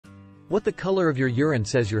What the color of your urine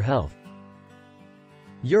says your health.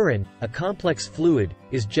 Urine, a complex fluid,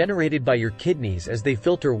 is generated by your kidneys as they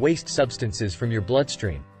filter waste substances from your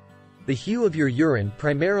bloodstream. The hue of your urine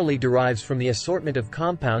primarily derives from the assortment of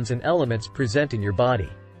compounds and elements present in your body.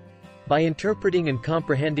 By interpreting and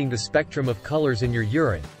comprehending the spectrum of colors in your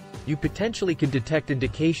urine, you potentially can detect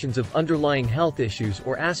indications of underlying health issues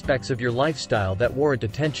or aspects of your lifestyle that warrant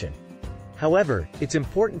attention. However, it's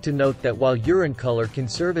important to note that while urine color can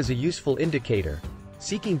serve as a useful indicator,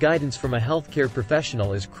 seeking guidance from a healthcare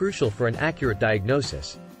professional is crucial for an accurate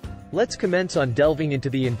diagnosis. Let's commence on delving into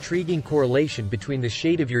the intriguing correlation between the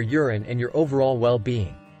shade of your urine and your overall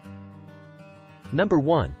well-being. Number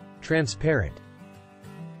 1. Transparent.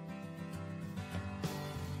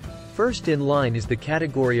 First in line is the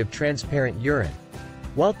category of transparent urine.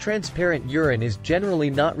 While transparent urine is generally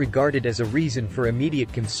not regarded as a reason for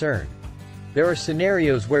immediate concern, there are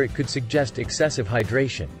scenarios where it could suggest excessive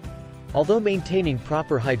hydration. Although maintaining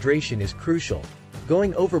proper hydration is crucial,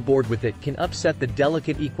 going overboard with it can upset the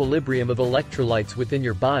delicate equilibrium of electrolytes within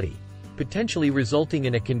your body, potentially resulting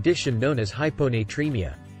in a condition known as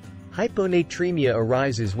hyponatremia. Hyponatremia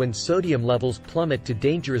arises when sodium levels plummet to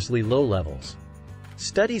dangerously low levels.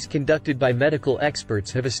 Studies conducted by medical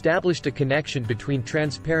experts have established a connection between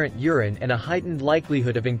transparent urine and a heightened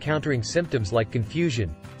likelihood of encountering symptoms like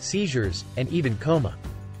confusion, seizures, and even coma.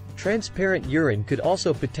 Transparent urine could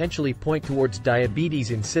also potentially point towards diabetes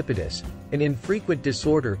insipidus, an infrequent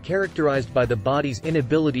disorder characterized by the body's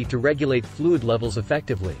inability to regulate fluid levels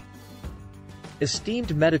effectively.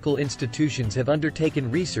 Esteemed medical institutions have undertaken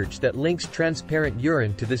research that links transparent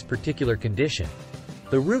urine to this particular condition.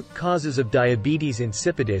 The root causes of diabetes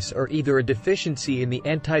insipidus are either a deficiency in the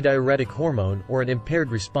antidiuretic hormone or an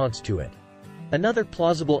impaired response to it. Another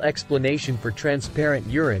plausible explanation for transparent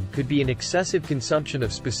urine could be an excessive consumption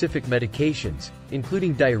of specific medications,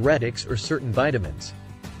 including diuretics or certain vitamins.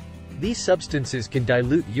 These substances can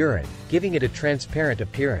dilute urine, giving it a transparent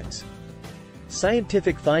appearance.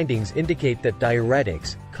 Scientific findings indicate that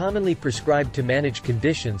diuretics, commonly prescribed to manage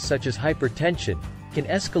conditions such as hypertension, can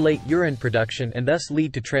escalate urine production and thus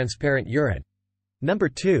lead to transparent urine. Number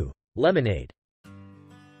 2. Lemonade.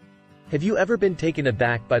 Have you ever been taken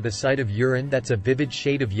aback by the sight of urine that's a vivid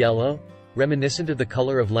shade of yellow, reminiscent of the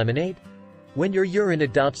color of lemonade? When your urine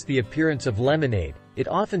adopts the appearance of lemonade, it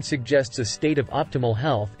often suggests a state of optimal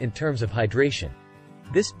health in terms of hydration.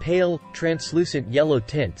 This pale, translucent yellow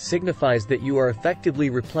tint signifies that you are effectively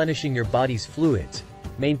replenishing your body's fluids,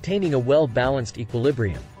 maintaining a well-balanced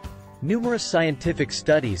equilibrium. Numerous scientific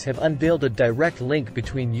studies have unveiled a direct link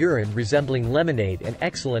between urine resembling lemonade and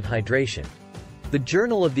excellent hydration. The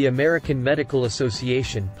Journal of the American Medical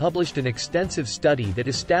Association published an extensive study that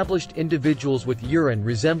established individuals with urine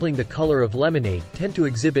resembling the color of lemonade tend to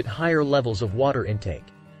exhibit higher levels of water intake.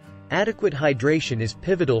 Adequate hydration is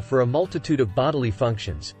pivotal for a multitude of bodily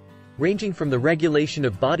functions, ranging from the regulation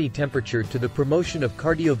of body temperature to the promotion of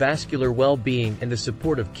cardiovascular well-being and the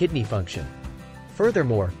support of kidney function.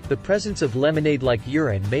 Furthermore, the presence of lemonade-like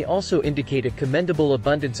urine may also indicate a commendable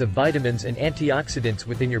abundance of vitamins and antioxidants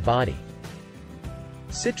within your body.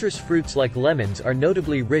 Citrus fruits like lemons are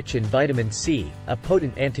notably rich in vitamin C, a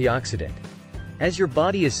potent antioxidant. As your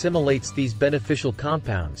body assimilates these beneficial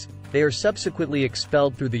compounds, they are subsequently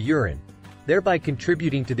expelled through the urine, thereby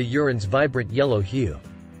contributing to the urine's vibrant yellow hue.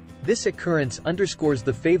 This occurrence underscores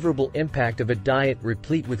the favorable impact of a diet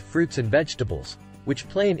replete with fruits and vegetables, which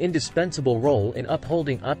play an indispensable role in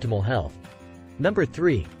upholding optimal health. Number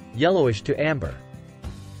 3. Yellowish to amber.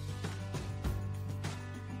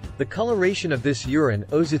 The coloration of this urine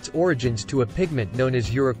owes its origins to a pigment known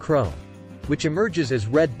as urochrome, which emerges as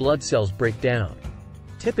red blood cells break down.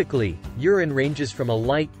 Typically, urine ranges from a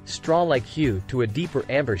light, straw-like hue to a deeper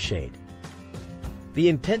amber shade. The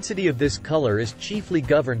intensity of this color is chiefly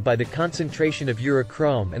governed by the concentration of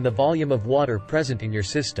urochrome and the volume of water present in your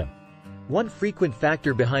system. One frequent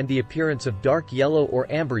factor behind the appearance of dark yellow or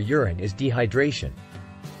amber urine is dehydration.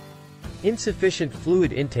 Insufficient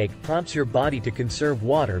fluid intake prompts your body to conserve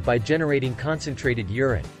water by generating concentrated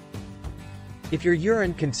urine. If your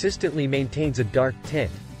urine consistently maintains a dark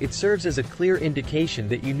tint, it serves as a clear indication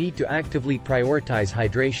that you need to actively prioritize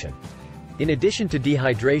hydration. In addition to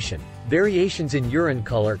dehydration, variations in urine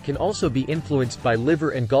color can also be influenced by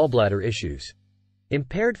liver and gallbladder issues.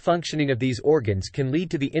 Impaired functioning of these organs can lead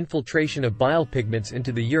to the infiltration of bile pigments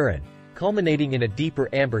into the urine, culminating in a deeper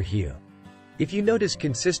amber hue. If you notice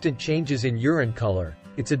consistent changes in urine color,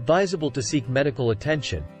 it's advisable to seek medical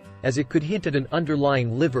attention, as it could hint at an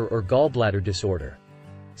underlying liver or gallbladder disorder.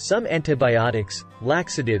 Some antibiotics,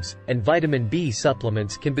 laxatives, and vitamin B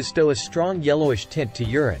supplements can bestow a strong yellowish tint to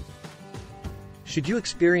urine. Should you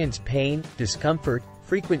experience pain, discomfort,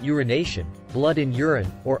 frequent urination, blood in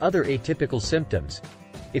urine, or other atypical symptoms,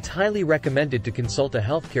 it's highly recommended to consult a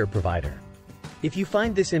healthcare provider. If you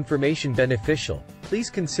find this information beneficial, please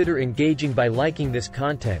consider engaging by liking this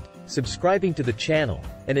content, subscribing to the channel,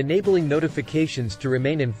 and enabling notifications to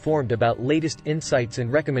remain informed about latest insights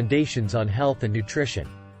and recommendations on health and nutrition.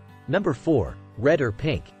 Number 4. Red or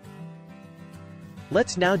pink.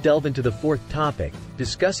 Let's now delve into the fourth topic,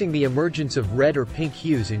 discussing the emergence of red or pink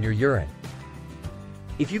hues in your urine.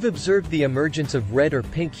 If you've observed the emergence of red or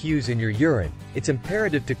pink hues in your urine, it's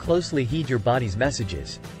imperative to closely heed your body's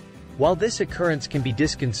messages. While this occurrence can be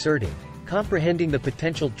disconcerting, comprehending the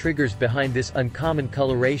potential triggers behind this uncommon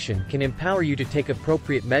coloration can empower you to take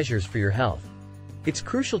appropriate measures for your health. It's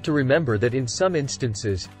crucial to remember that in some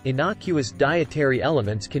instances, innocuous dietary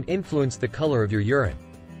elements can influence the color of your urine.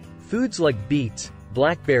 Foods like beets,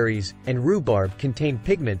 blackberries, and rhubarb contain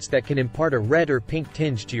pigments that can impart a red or pink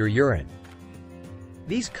tinge to your urine.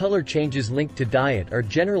 These color changes linked to diet are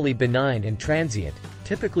generally benign and transient,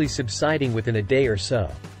 typically subsiding within a day or so.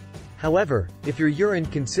 However, if your urine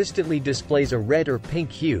consistently displays a red or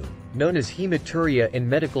pink hue, known as hematuria in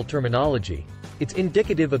medical terminology, it's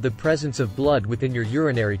indicative of the presence of blood within your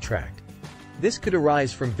urinary tract. This could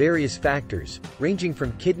arise from various factors, ranging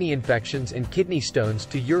from kidney infections and kidney stones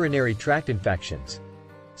to urinary tract infections.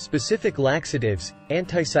 Specific laxatives,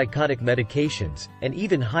 antipsychotic medications, and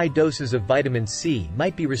even high doses of vitamin C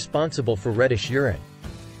might be responsible for reddish urine.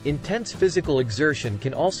 Intense physical exertion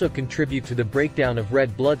can also contribute to the breakdown of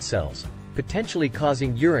red blood cells, potentially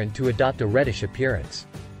causing urine to adopt a reddish appearance.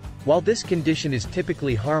 While this condition is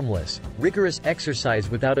typically harmless, rigorous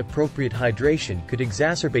exercise without appropriate hydration could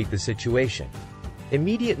exacerbate the situation.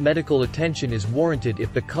 Immediate medical attention is warranted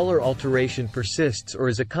if the color alteration persists or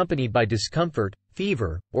is accompanied by discomfort,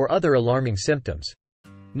 fever, or other alarming symptoms.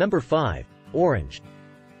 Number 5. Orange.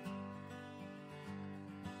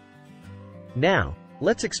 Now,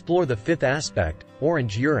 let's explore the fifth aspect,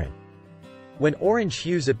 orange urine. When orange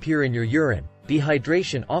hues appear in your urine,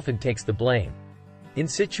 dehydration often takes the blame. In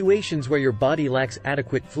situations where your body lacks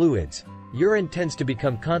adequate fluids, urine tends to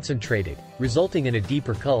become concentrated, resulting in a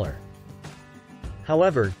deeper color.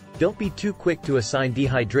 However, don't be too quick to assign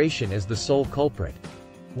dehydration as the sole culprit.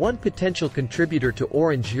 One potential contributor to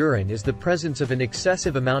orange urine is the presence of an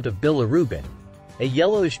excessive amount of bilirubin, a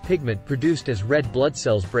yellowish pigment produced as red blood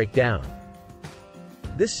cells break down.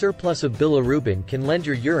 This surplus of bilirubin can lend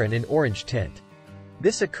your urine an orange tint.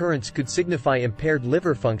 This occurrence could signify impaired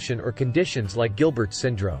liver function or conditions like Gilbert's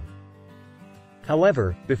syndrome.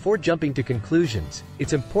 However, before jumping to conclusions,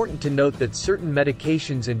 it's important to note that certain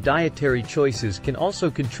medications and dietary choices can also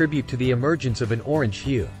contribute to the emergence of an orange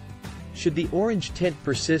hue. Should the orange tint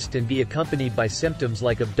persist and be accompanied by symptoms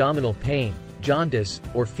like abdominal pain, jaundice,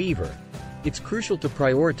 or fever, it's crucial to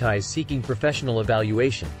prioritize seeking professional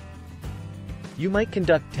evaluation. You might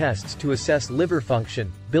conduct tests to assess liver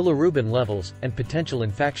function, bilirubin levels, and potential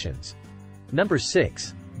infections. Number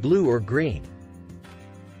 6. Blue or green.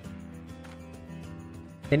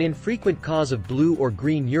 An infrequent cause of blue or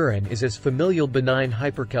green urine is as familial benign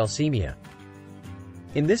hypercalcemia.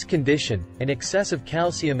 In this condition, an excess of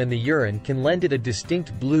calcium in the urine can lend it a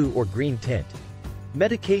distinct blue or green tint.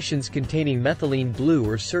 Medications containing methylene blue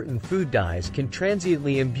or certain food dyes can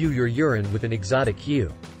transiently imbue your urine with an exotic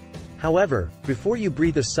hue. However, before you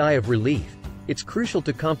breathe a sigh of relief, it's crucial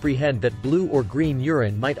to comprehend that blue or green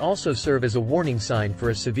urine might also serve as a warning sign for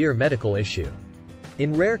a severe medical issue.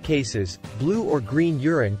 In rare cases, blue or green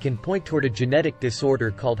urine can point toward a genetic disorder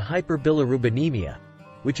called hyperbilirubinemia,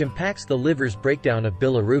 which impacts the liver's breakdown of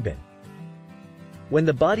bilirubin. When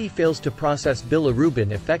the body fails to process bilirubin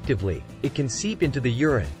effectively, it can seep into the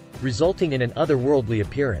urine, resulting in an otherworldly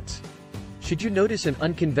appearance. Should you notice an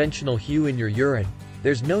unconventional hue in your urine,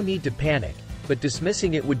 there's no need to panic, but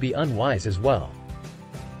dismissing it would be unwise as well.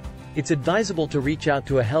 It's advisable to reach out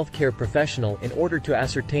to a healthcare professional in order to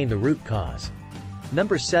ascertain the root cause.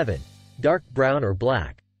 Number 7. Dark brown or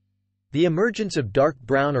black. The emergence of dark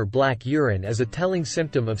brown or black urine is a telling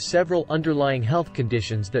symptom of several underlying health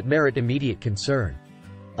conditions that merit immediate concern.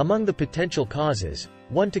 Among the potential causes,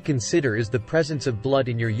 one to consider is the presence of blood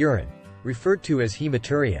in your urine, referred to as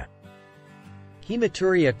hematuria.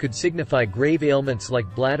 Hematuria could signify grave ailments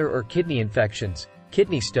like bladder or kidney infections,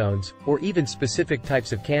 kidney stones, or even specific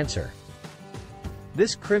types of cancer.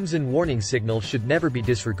 This crimson warning signal should never be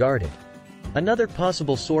disregarded. Another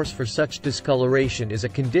possible source for such discoloration is a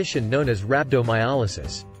condition known as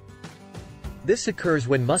rhabdomyolysis. This occurs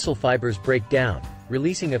when muscle fibers break down,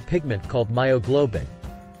 releasing a pigment called myoglobin.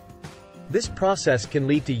 This process can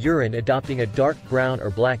lead to urine adopting a dark brown or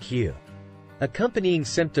black hue. Accompanying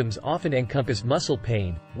symptoms often encompass muscle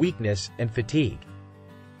pain, weakness, and fatigue.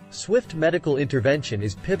 Swift medical intervention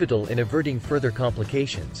is pivotal in averting further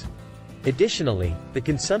complications. Additionally, the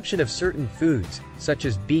consumption of certain foods, such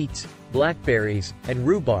as beets, blackberries, and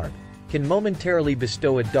rhubarb, can momentarily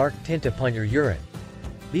bestow a dark tint upon your urine.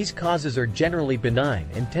 These causes are generally benign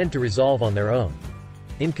and tend to resolve on their own.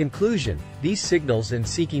 In conclusion, these signals and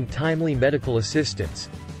seeking timely medical assistance,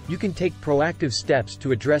 you can take proactive steps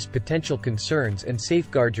to address potential concerns and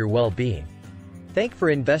safeguard your well-being. Thank you for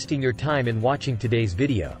investing your time in watching today's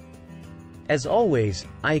video. As always,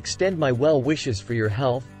 I extend my well wishes for your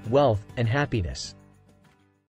health, wealth, and happiness.